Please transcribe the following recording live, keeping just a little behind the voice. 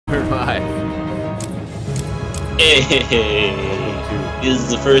5. Hey, is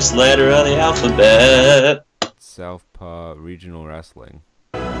the first letter of the alphabet. Southpaw Regional Wrestling.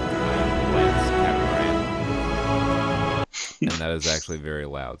 I'm Lance Catamaran. And that is actually very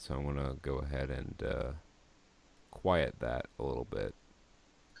loud, so I'm going to go ahead and quiet that a little bit.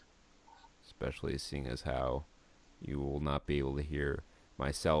 Especially seeing as how you will not be able to hear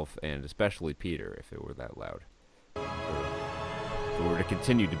myself and especially Peter if it were that loud. If it were to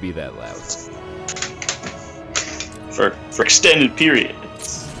continue to be that loud. For extended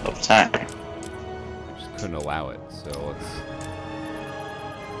periods of time. I just couldn't allow it, so let's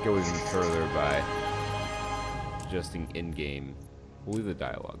go even further by adjusting in-game. We'll leave the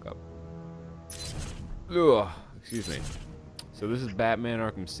dialogue up. Ugh, excuse me. So this is Batman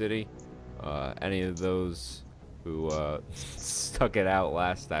Arkham City. Any of those who stuck it out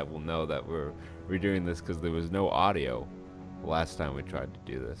last time will know that we're redoing this because there was no audio the last time we tried to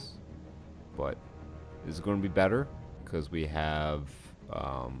do this. But this is going to be better because we have,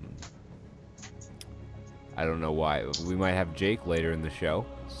 I don't know why, we might have Jake later in the show,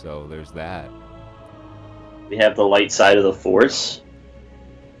 so there's that. We have the light side of the Force.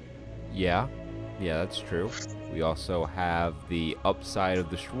 Yeah, that's true. We also have the upside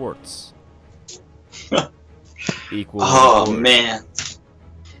of the Schwartz. Equal. Oh man!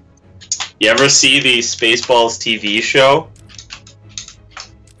 You ever see the Spaceballs TV show?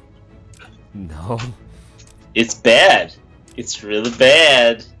 No. It's bad. It's really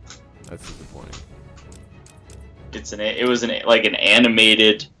bad. That's disappointing. It was an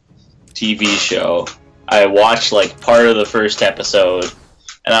animated TV show. I watched like part of the first episode,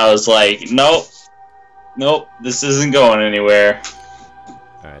 and I was like, nope, this isn't going anywhere.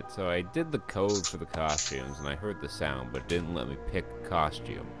 Alright, so I did the code for the costumes, and I heard the sound, but it didn't let me pick a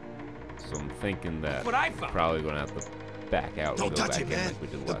costume. So I'm thinking that I'm probably going to have to back out and go back in like we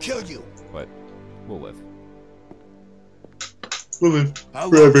did last time. But we'll live. How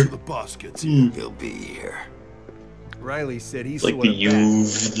long till the boss gets here? He'll be here. Riley said he's like the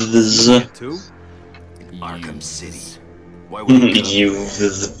youths. too. Arkham City. Why would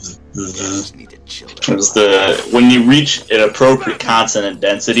when you reach an appropriate consonant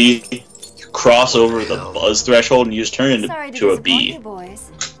density, you cross over the buzz threshold and you just turn into a bee. You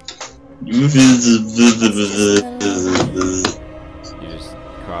just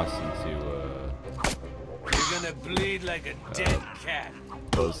cross into You're gonna bleed like a dead cat.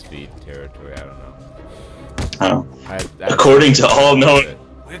 Buzz feed territory, I don't know. According to all known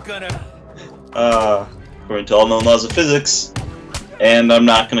We're gonna according to all known laws of physics, and I'm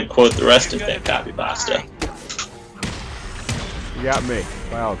not gonna quote the rest of that copy pasta. You got me.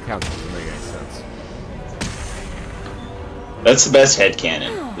 By all accounts, it doesn't make any sense. That's the best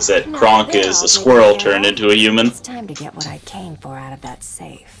headcanon, is that Kronk is a squirrel turned into a human. It's time to get what I came for out of that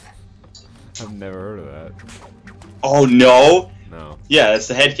safe. I've never heard of that. Oh no? No. Yeah, that's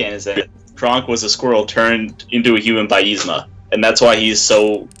the headcanon, is that Kronk was a squirrel turned into a human by Yzma. And that's why he's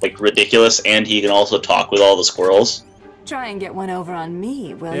so, like, ridiculous, and he can also talk with all the squirrels. Try and get one over on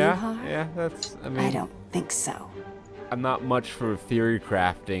me, will you, Har? Yeah, that's, I mean... I don't think so. I'm not much for theory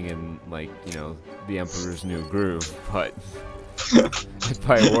crafting and, like, you know, the Emperor's New Groove, but... if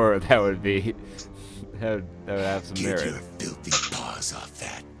I were, that would be... that would have some merit. Get your filthy paws off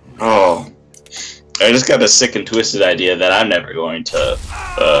that. Oh. I just got a sick and twisted idea that I'm never going to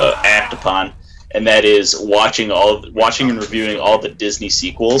act upon. And that is watching and reviewing all the Disney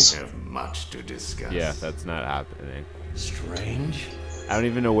sequels. Have much to discuss. Yeah, that's not happening. Strange. I don't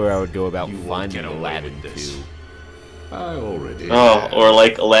even know where I would go about finding Aladdin 2. I already. Oh, or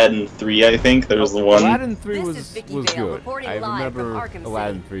like Aladdin 3, I think. There was the one. Aladdin 3 was Vale, good. reporting I live from remember Arkham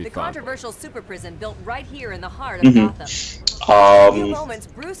Aladdin City, 3 the fondly. controversial super prison built right here in the heart of Gotham. In a few moments,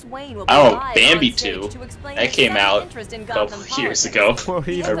 Bruce Wayne will be I don't know, live Bambi on stage 2. to explain That his came sudden out interest in a couple Gotham years politics. ago. What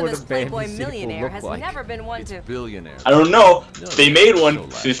The even would infamous a Playboy Bambi sequel millionaire look has like? never been one to. billionaire. I don't know. They made one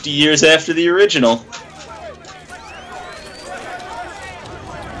 50 years after the original.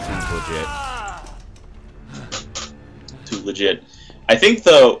 Seems legit. Too legit. I think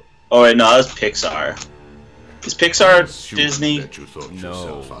though. Oh wait, no, that was Pixar. Is Pixar Disney?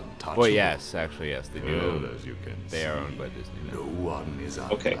 No. Well, yes, actually, yes, they do. As you can They are owned by Disney now. No one is on.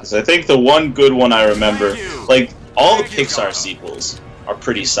 Okay, because I think the one good one I remember, like all the Pixar sequels are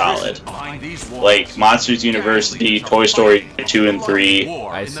pretty solid. Like Monsters University, Toy Story 2 and 3.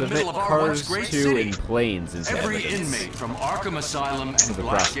 I submit Cars 2 and Planes as Every evidence. inmate from Arkham Asylum and the Blackgate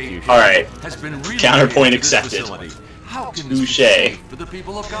prosecution. Alright, has been counterpoint relocated to this accepted. facility. How can this be Touche. safe for the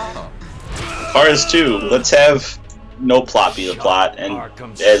people of Gotham? Cars 2, let's have no plot be the plot, and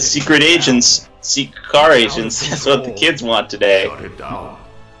as secret agents, car agents, that's what the kids want today. Shut it down.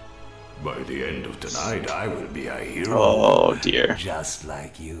 By the end of tonight, I will be a hero. Oh dear. Just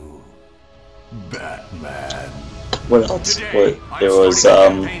like you. Batman. What else? What? There was, I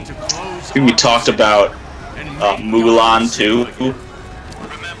think we talked about Mulan too.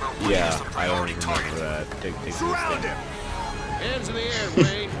 Yeah, I don't remember that. Hands in the air,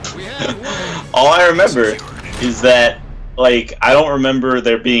 Wayne. We have Wayne. All I remember is that, like, I don't remember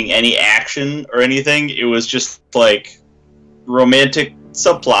there being any action or anything. It was just, like, romantic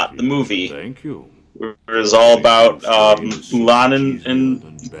subplot, the movie. Thank you. It was all about Mulan and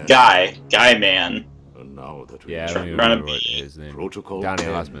Guy Man. And now that Yeah, I don't even Trying to remember what his name. Protocol Donny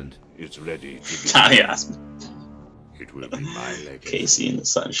 10 Osmond. is ready to be Donny Osmond. It will be my legacy. Casey and the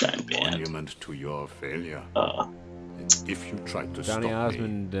Sunshine Band. Monument to your failure. Uh, And if you try to Donny stop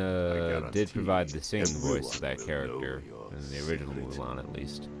Osmond me, I did guarantee provide the singing everyone voice to that will character know your in the original Mulan, at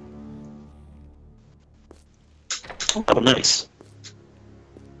least. oh, nice.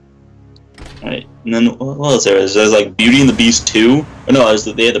 Alright, and then what was there? There's like Beauty and the Beast 2? Or no,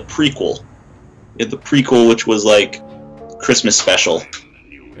 they had the prequel. They had the prequel, which was like Christmas special.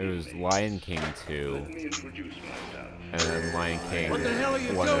 It was Lion King 2, and then Lion King What the hell are you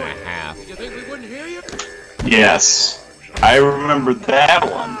 1.5. doing? You think we wouldn't hear you? Yes, I remember that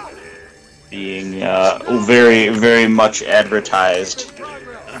one being very, very much advertised.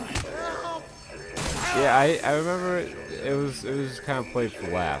 Yeah, I remember it was kind of played for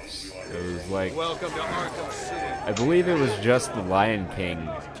laughs. It was like, Welcome to Arkham City. I believe it was just the Lion King,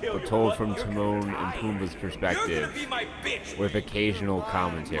 but told from Timon and Pumbaa's perspective, with occasional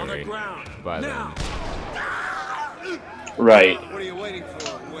commentary by them. Right. What are you waiting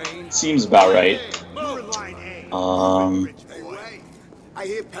for, Wayne? Seems about right. I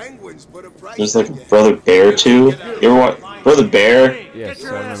hear penguins put a price There's like Brother Bear too. You ever watch Brother Bear? Yes,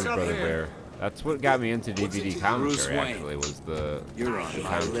 I remember Brother Bear. That's what got me into DVD commentary, actually, was the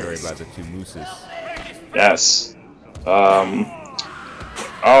commentary by the two mooses. Yes.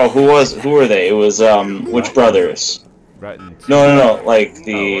 Oh, who were they? It was which brothers? Breton. No, like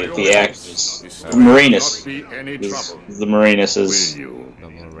the actors. Moranis. The Moranis'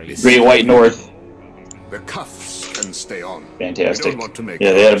 Great White North. The cuffs can stay on. Fantastic. We don't want to make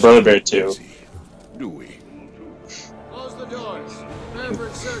Yeah, they had a Brother Bear too. busy, do we? Close the doors. Prepare for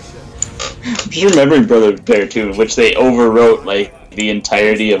insertion. I'm just remembering Brother Bear too, in which they overwrote like the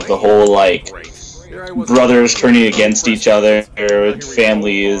entirety of the whole like brothers turning against each other,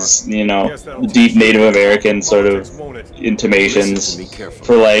 families, you know, deep Native American sort of intimations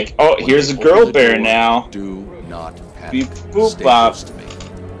for like, oh, here's a girl bear now. Do not Beep panic. boop Stay bop. close to me.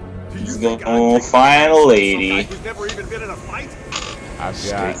 He's gonna find a lady. Who's never even been in a fight? I've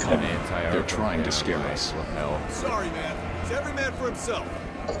Stay got calm. an anti-Arkham. They're trying to scare us. What the hell? Sorry, man. It's every man for himself.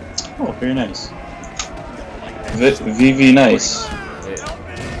 Oh, very nice. VV nice.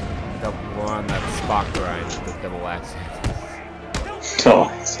 Double on that Spock grind with the double axe. Oh.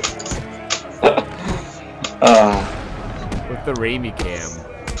 With the Raimi cam.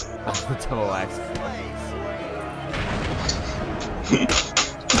 The double axe.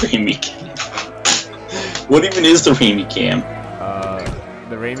 Raimi cam. What even is the Raimi cam?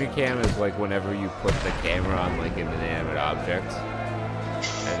 The Raimi cam is like whenever you put the camera on like an inanimate object.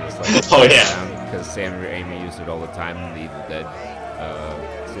 And it's like, Oh, yeah. Because Sam Raimi used it all the time in the Evil Dead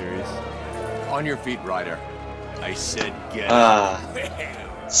series. On your feet, Ryder. I said get All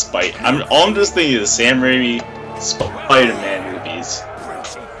I'm just thinking is Sam Raimi Spider-Man movies.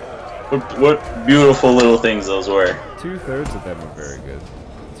 What beautiful little things those were. 2/3 of them are very good.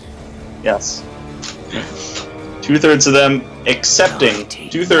 Yes. 2/3 of them, excepting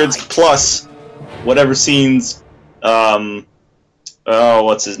 2/3 plus whatever scenes.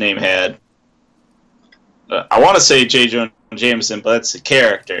 What's his name had? I want to say J. Jonah Jameson, but that's a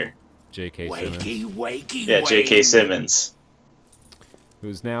character. J.K. Simmons. Yeah, J.K. Simmons.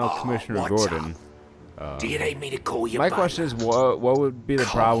 Who's now Commissioner Gordon. Do you need me to call you? My question is, what would be the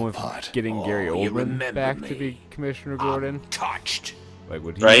problem with Cobblepot. getting Gary you Oldman remember back to me. be Commissioner Gordon? Touched. Like,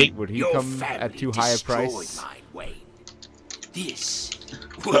 would he Right? would he Your come family at too high a price? destroyed mine, Wayne. This,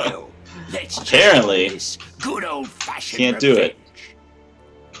 well, let's just Apparently. call this good old-fashioned Can't do it.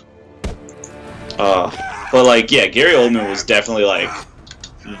 revenge. But like, yeah, Gary Oldman was definitely like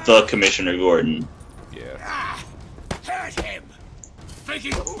the Commissioner Gordon. Yeah. Hurt him. Think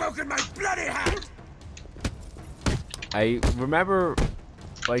he's broken my bloody hand. I remember,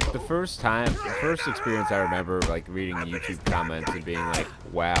 like, the first experience I remember, like, reading YouTube comments and being like,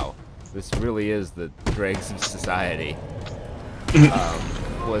 wow, this really is the dregs of society.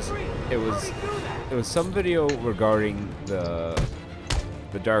 It was some video regarding the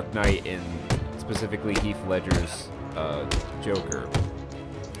Dark Knight and specifically Heath Ledger's Joker.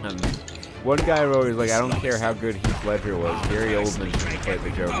 One guy wrote, he's like, I don't care how good Heath Ledger was. Gary Oldman should play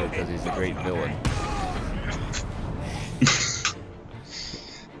the Joker because he's a great villain.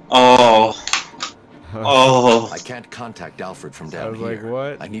 Oh. I can't contact Alfred from I down was here. like,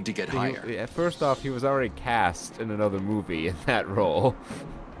 what? I need to get higher. First off, he was already cast in another movie in that role.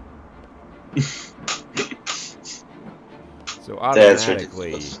 So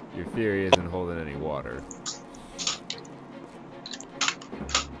automatically, your theory isn't holding any water.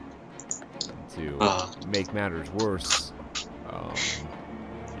 To make matters worse,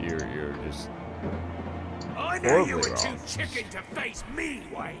 you're just horribly wrong. Chicken to face me,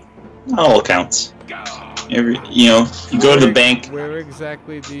 Wayne. All accounts. You go to the bank. Where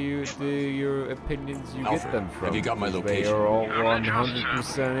exactly do your opinions Alfred, get them from? have you got my They location? are all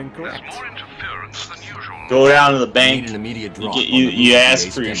 100% incorrect. Go down to the bank. An immediate drop You ask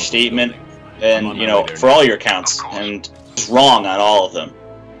for your statement, and for all your accounts, and it's wrong on all of them.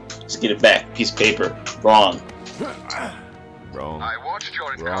 Just get it back. Piece of paper. Wrong. Wrong. I watched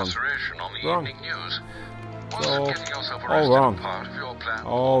your incarceration on the evening news. All All wrong. part of your plan?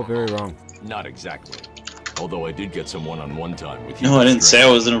 All very wrong. Not exactly. Although I did get some one-on-one time with you. No, I didn't say I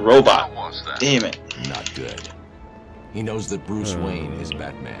wasn't a robot. How was that? Damn it. Not good. He knows that Bruce Wayne is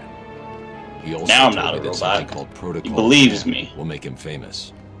Batman. He also Now I'm told not me a that something robot. called Protocol He believes 10 me. will make him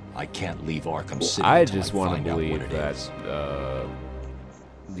famous. I can't leave Arkham City I until just want find to out believe what it that is.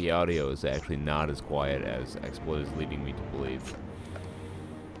 the audio is actually not as quiet as Exploit is leading me to believe.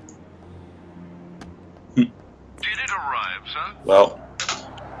 Did it arrive, sir? Well,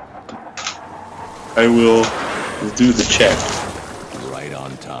 I will do the check Right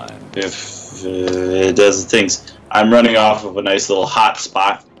on time. if it does the things. I'm running off of a nice little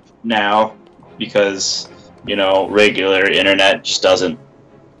hotspot now because regular internet just doesn't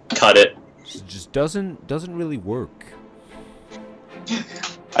cut it. It just doesn't really work.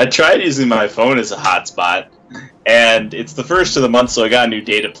 I tried using my phone as a hotspot, and it's the first of the month, so I got a new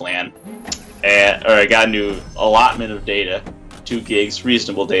data plan, or I got a new allotment of data, 2 gigs,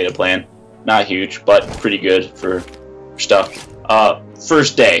 reasonable data plan, not huge, but pretty good for stuff.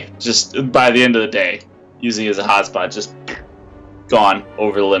 First day, just by the end of the day, using it as a hotspot, just gone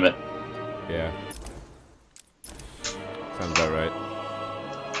over the limit. Yeah. Sounds about right.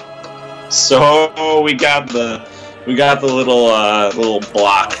 So we got the little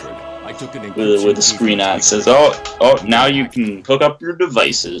block I took an with the screen on. It says, "Oh, now you can hook up your into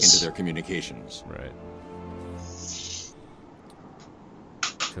devices." their communications. Right.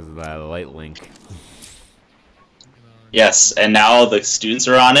 Because of that light link. Yes, and now the students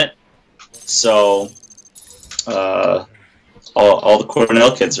are on it. So, all the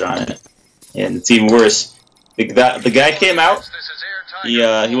Cornell kids are on it, and it's even worse. The guy came out.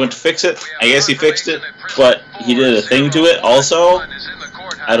 He went to fix it. I guess he fixed it, but he did a thing to it also.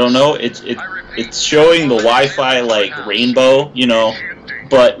 I don't know. It's showing the Wi-Fi like rainbow,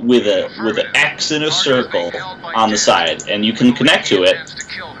 but with an X and a circle on the side, and you can connect to it,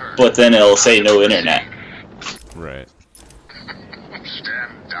 but then it'll say no internet. Right.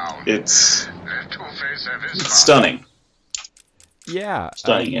 Stand down. It's Two-Face have his stunning. Yeah.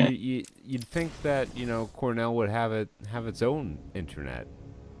 Stunning, yeah. You'd think that Cornell would have its own internet.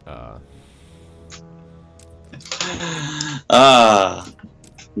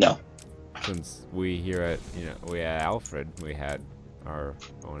 No. Since we here at we had Alfred, we had our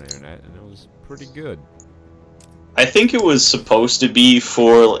own internet, and it was pretty good. I think it was supposed to be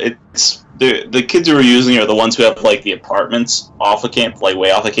for the kids who were using it are the ones who have like the apartments off of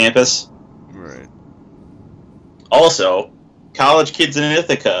way off of campus. Right. Also, college kids in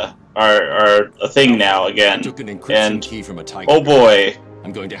Ithaca are a thing now again. I took an encryption And key from a tiger. oh boy,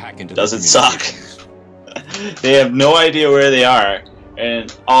 I'm going to hack into does their it suck. communications. They have no idea where they are. And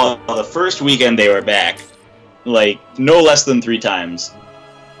the first weekend they were back, like no less than 3 times,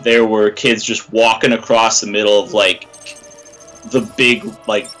 there were kids just walking across the middle of like the big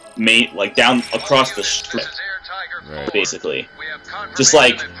down across the strip, Right. basically, just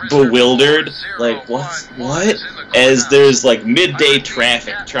like bewildered, like what? As there's like midday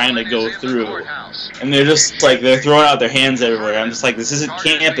traffic trying to go through, and they're just like they're throwing out their hands everywhere. I'm just like, this isn't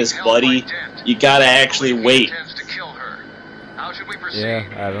campus, buddy. You gotta actually wait. Yeah,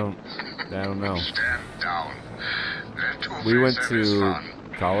 I don't know. We went to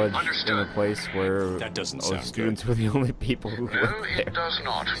college in a place where That doesn't all the sound students were the only people who No, lived it there. does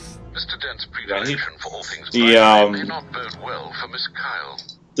not. Mr. Dent's predilection for all things The, light may not bode well for Miss Kyle.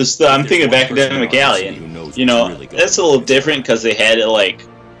 I'm thinking of There's one person academic in our alley, city who and knows you what's know really going that's a on. little different because they had it like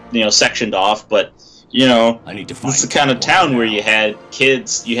sectioned off, but I need to find this is the kind of town where you had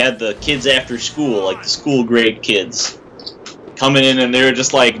the kids after school, like the school grade kids, coming in and they were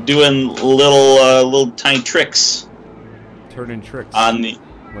just like doing little tiny tricks. Turning tricks. On the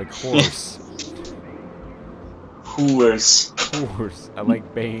like horse. Horse. Horse. I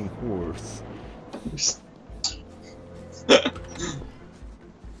like banging horse.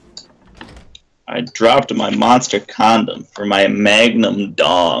 I dropped my monster condom for my magnum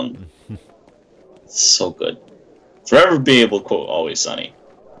dong. So good. Forever be able to quote Always Sunny.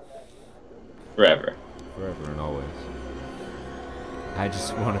 Forever. Forever and always. I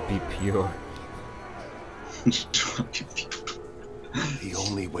just want to be pure. The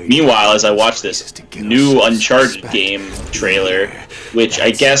only way. Meanwhile, as I watch this new Uncharted game trailer, which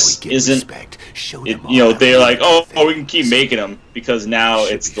I guess isn't, they're like, oh, we can keep making them because now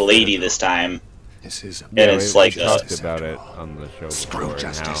it's the lady this time, and it's like we talked about it on the show before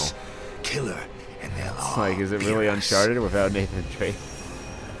and how killer, and it's like, is it really Uncharted without Nathan Drake?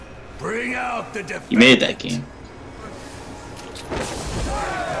 bring out the you made that game.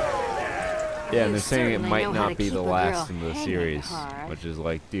 Yeah, and they're saying it might not be the last in the series, which is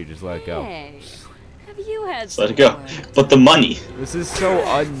like, dude, just let it go. Have you had Just let it go. But the money. This is so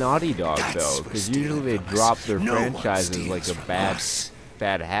un-Naughty Dog, though, because usually they drop their franchises like a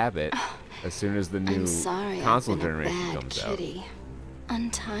bad habit as soon as the new console generation comes out.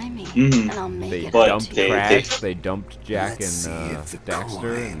 Untie me, Mhm. and I'll make They it. dumped Crash, they dumped Jack and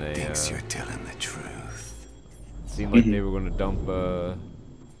Dexter, and they you're telling the truth. seemed like they were going to dump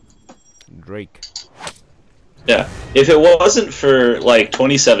Drake. Yeah. If it wasn't for like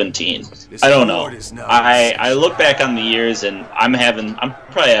 2017, I don't know. I look back on the years and I'm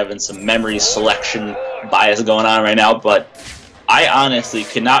probably having some memory selection bias going on right now, but I honestly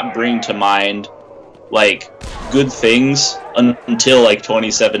cannot bring to mind like good things until like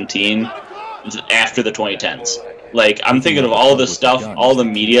 2017 after the 2010s. Like, I'm thinking of all the stuff, all the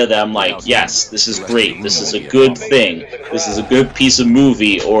media that I'm like, yes, this is great, this is a good thing, this is a good piece of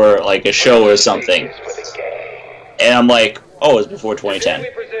movie or like a show or something. And I'm like, oh, it's before 2010,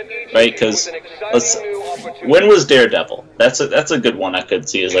 right? Because when was Daredevil? That's a good one I could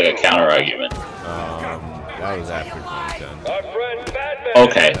see as like a counter argument. That was after 2010.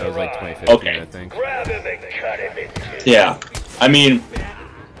 Okay. That was like 2015, okay. I think. Yeah. I mean,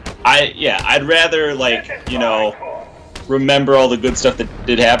 I'd rather, like, you know, remember all the good stuff that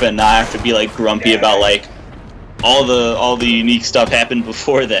did happen and not have to be like grumpy about like all the unique stuff happened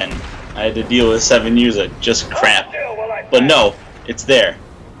before then. I had to deal with 7 years of just crap. But no, it's there.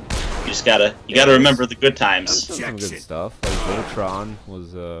 You gotta remember the good times. Some good stuff. Like Voltron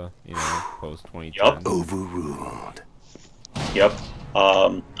was post 2010. Yup. Overruled. Yep.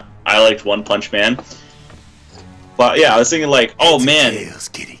 I liked One Punch Man. But yeah, I was thinking like, oh man,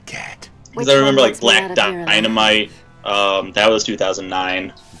 because I remember like Black Dynamite. That was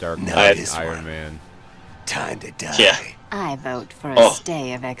 2009. Dark Knight, Iron Man. Time to die. Yeah. I vote for a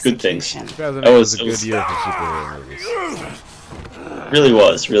stay of execution. Good things. 2008 was a good year for superhero movies. Really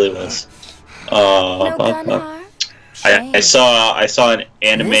was. I saw an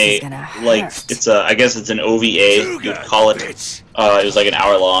anime, like I guess it's an OVA you'd call it. It was like an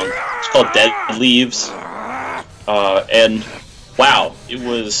hour long. It's called Dead Leaves. And wow, it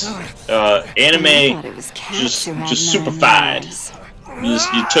was anime just super fine.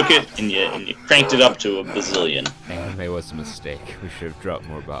 You took it and you cranked it up to a bazillion. Anime was a mistake. We should have dropped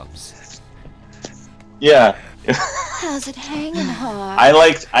more bombs. Yeah. How's it hanging hard? I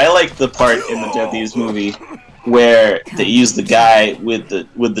liked the part in the Dead Leaves movie where they used the guy with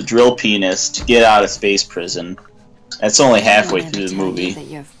the drill penis to get out of space prison. That's only halfway through the movie. That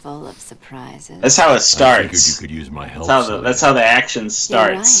you're full of surprises. That's how it starts. I figured you could use my help. That's how the action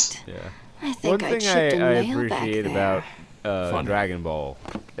starts. Right. Yeah. I think One thing I appreciate about Dragon Ball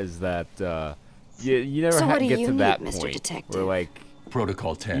is that you never get to that point where like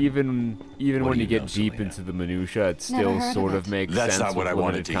Protocol 10. even when you get deep into the minutia, it still sort of makes sense not what with I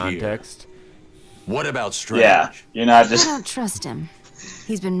wanted limited to hear. context. What about Strange? Yeah, you're not I just. don't trust him.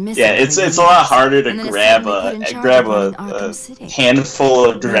 He's been missing. Yeah, it's a lot harder to grab a handful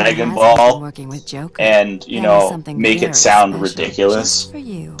of Dragon Ball and make it sound ridiculous. For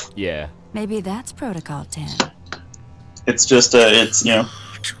you. Yeah. Maybe that's Protocol 10. It's just it's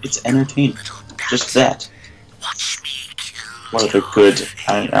entertaining. Just that. What are the good?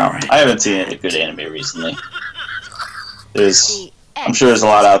 I don't know. I haven't seen any good anime recently. I'm sure there's a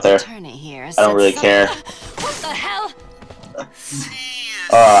lot out there. I don't really care. What the hell?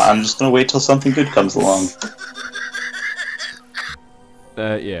 I'm just gonna wait till something good comes along.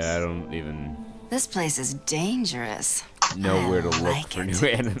 Yeah, I don't even This place is dangerous. know where to look like for it. new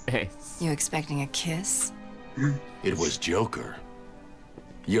animes. You expecting a kiss? It was Joker.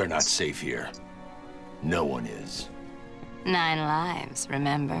 You're not safe here. No one is. 9 lives,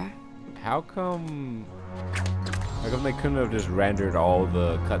 remember? How come they couldn't have just rendered all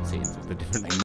the cutscenes with the different